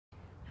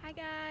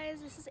Hi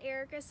guys, this is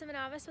Erica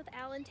Simonovis with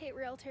Allen Tate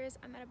Realtors.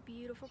 I'm at a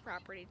beautiful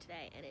property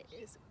today and it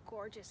is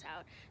gorgeous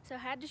out. So I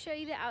had to show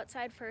you the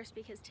outside first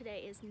because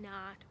today is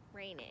not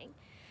raining.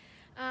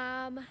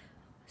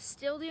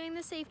 Still doing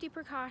the safety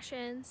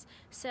precautions,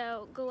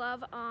 so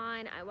glove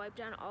on. I wiped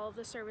down all of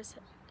the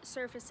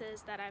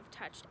surfaces that I've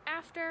touched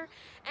after,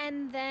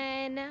 and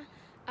then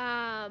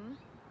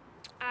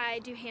I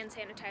do hand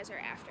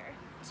sanitizer after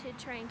to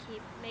try and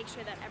make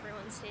sure that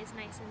everyone stays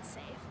nice and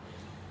safe.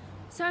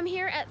 So I'm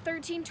here at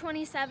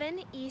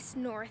 1327 East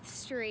North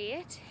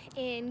Street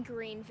in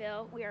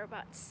Greenville. We are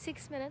about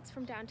 6 minutes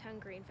from downtown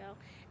Greenville,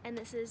 and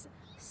this is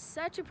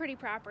such a pretty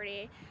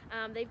property.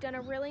 They've done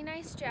a really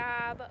nice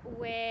job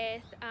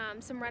with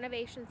some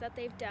renovations that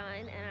they've done,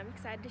 and I'm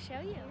excited to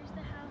show you. Here's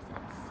the house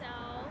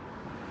itself.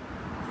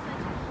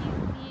 Such a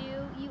cute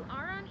view. You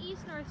are on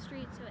East North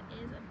Street, so it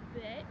is a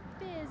bit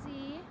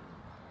busy,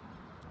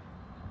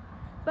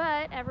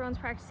 but everyone's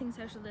practicing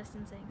social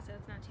distancing, so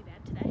it's not too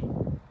bad today.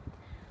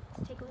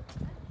 Let's take a look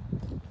inside.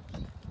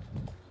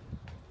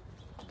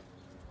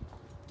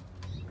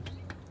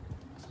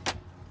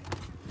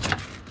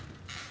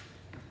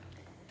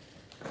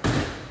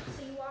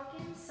 So you walk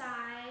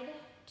inside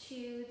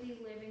to the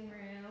living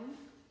room.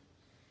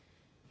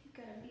 You've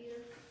got a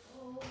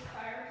beautiful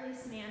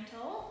fireplace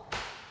mantle.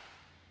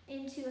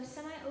 Into a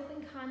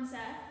semi-open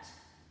concept,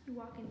 you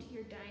walk into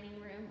your dining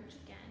room, which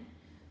again,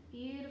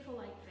 beautiful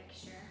light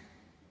fixture,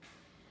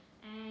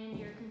 and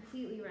your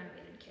completely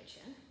renovated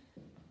kitchen.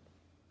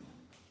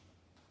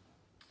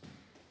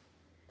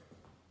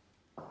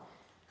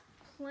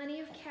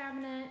 Plenty of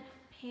cabinet,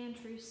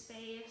 pantry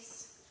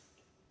space,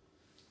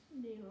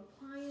 new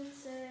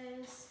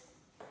appliances,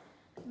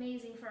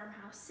 amazing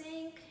farmhouse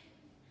sink,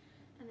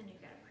 and then you've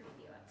got a pretty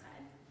view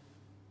outside.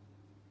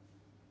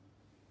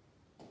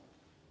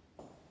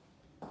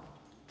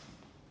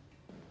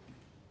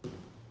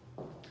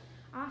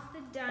 Off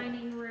the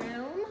dining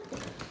room,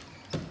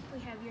 we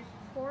have your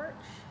porch.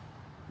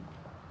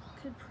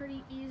 Could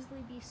pretty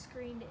easily be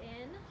screened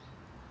in.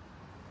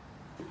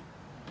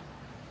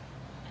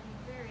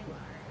 Very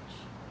large.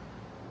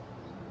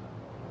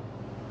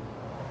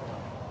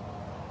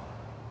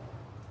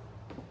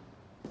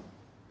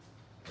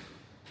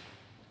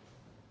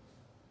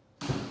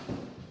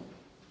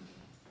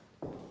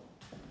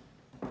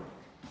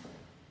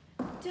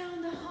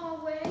 Down the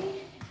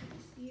hallway,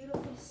 it's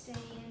beautifully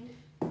stained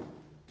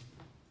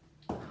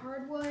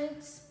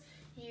hardwoods.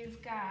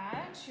 You've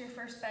got your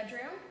first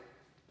bedroom.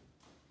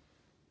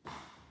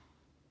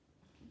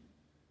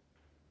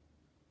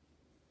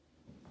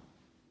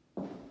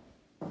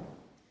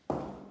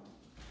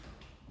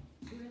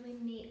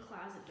 Neat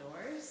closet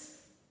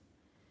doors.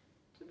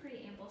 It's a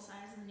pretty ample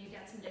size, and then you've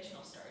got some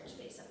additional storage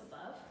space up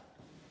above.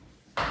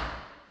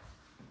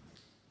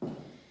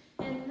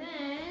 And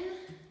then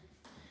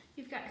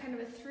you've got kind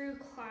of a through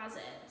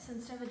closet. So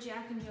instead of a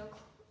Jack and Jill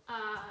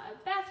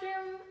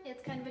bathroom,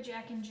 it's kind of a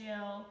Jack and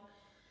Jill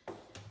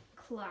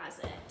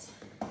closet.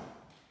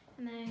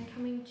 And then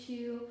coming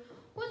to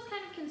what's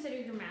kind of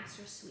considered your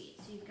master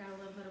suite. So you've got a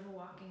little bit of a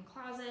walk-in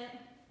closet.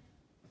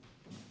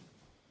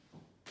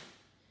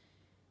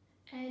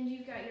 And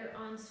you've got your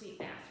ensuite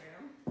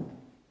bathroom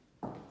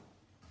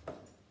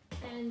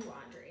and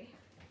laundry.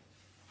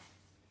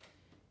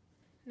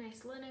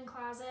 Nice linen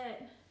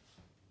closet.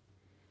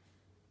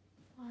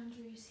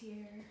 Laundry's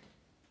here,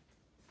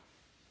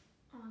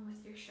 along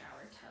with your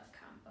shower tub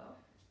combo.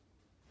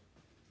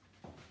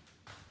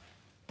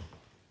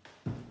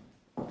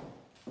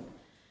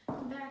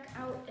 Back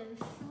out and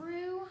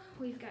through,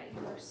 we've got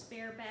your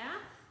spare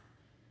bath.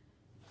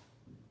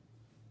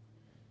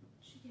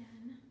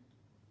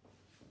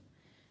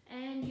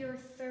 And your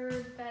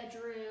third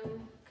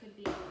bedroom could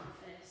be an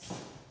office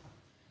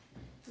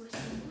with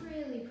some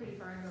really pretty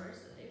barn doors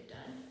that they've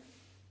done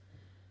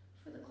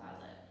for the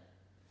closet.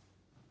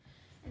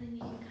 And then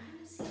you can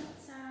kind of see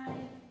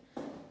outside.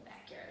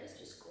 Backyard is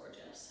just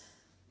gorgeous.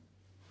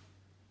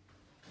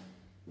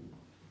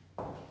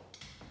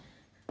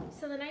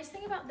 So the nice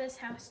thing about this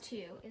house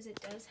too is it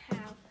does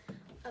have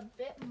a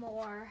bit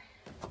more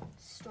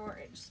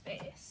storage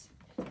space.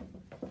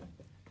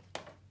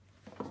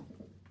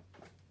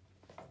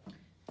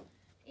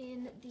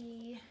 In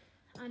the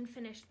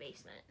unfinished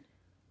basement.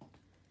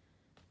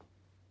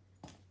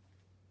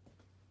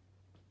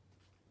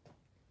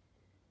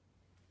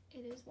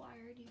 It is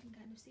wired, you can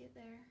kind of see it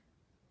there.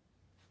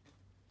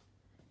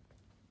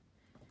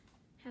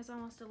 Has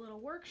almost a little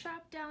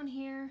workshop down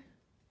here.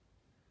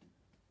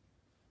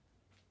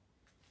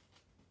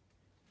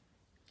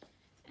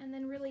 And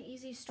then really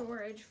easy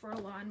storage for a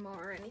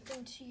lawnmower or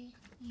anything to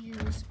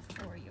use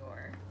for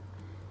your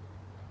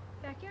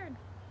backyard.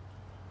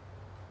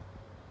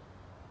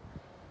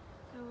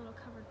 Got a little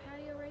covered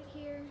patio right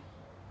here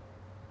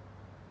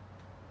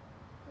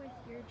with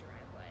your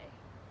driveway.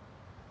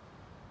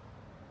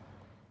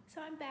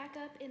 So I'm back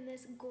up in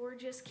this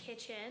gorgeous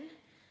kitchen.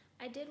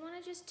 I did want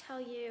to just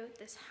tell you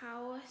this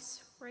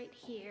house right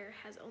here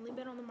has only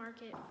been on the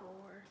market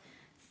for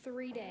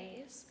 3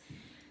 days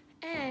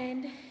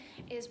and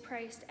is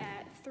priced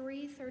at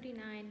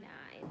 $339,900.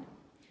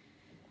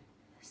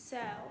 So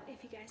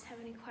if you guys have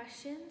any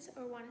questions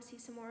or want to see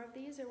some more of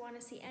these or want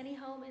to see any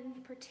home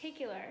in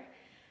particular,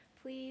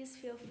 please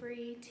feel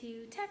free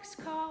to text,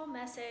 call,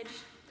 message,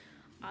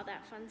 all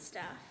that fun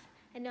stuff.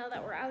 And know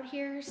that we're out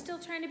here still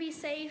trying to be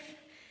safe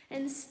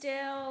and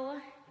still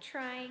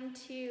trying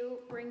to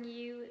bring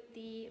you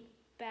the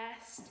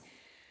best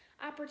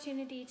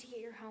opportunity to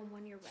get your home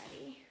when you're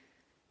ready.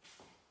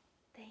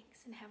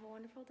 Thanks and have a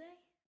wonderful day.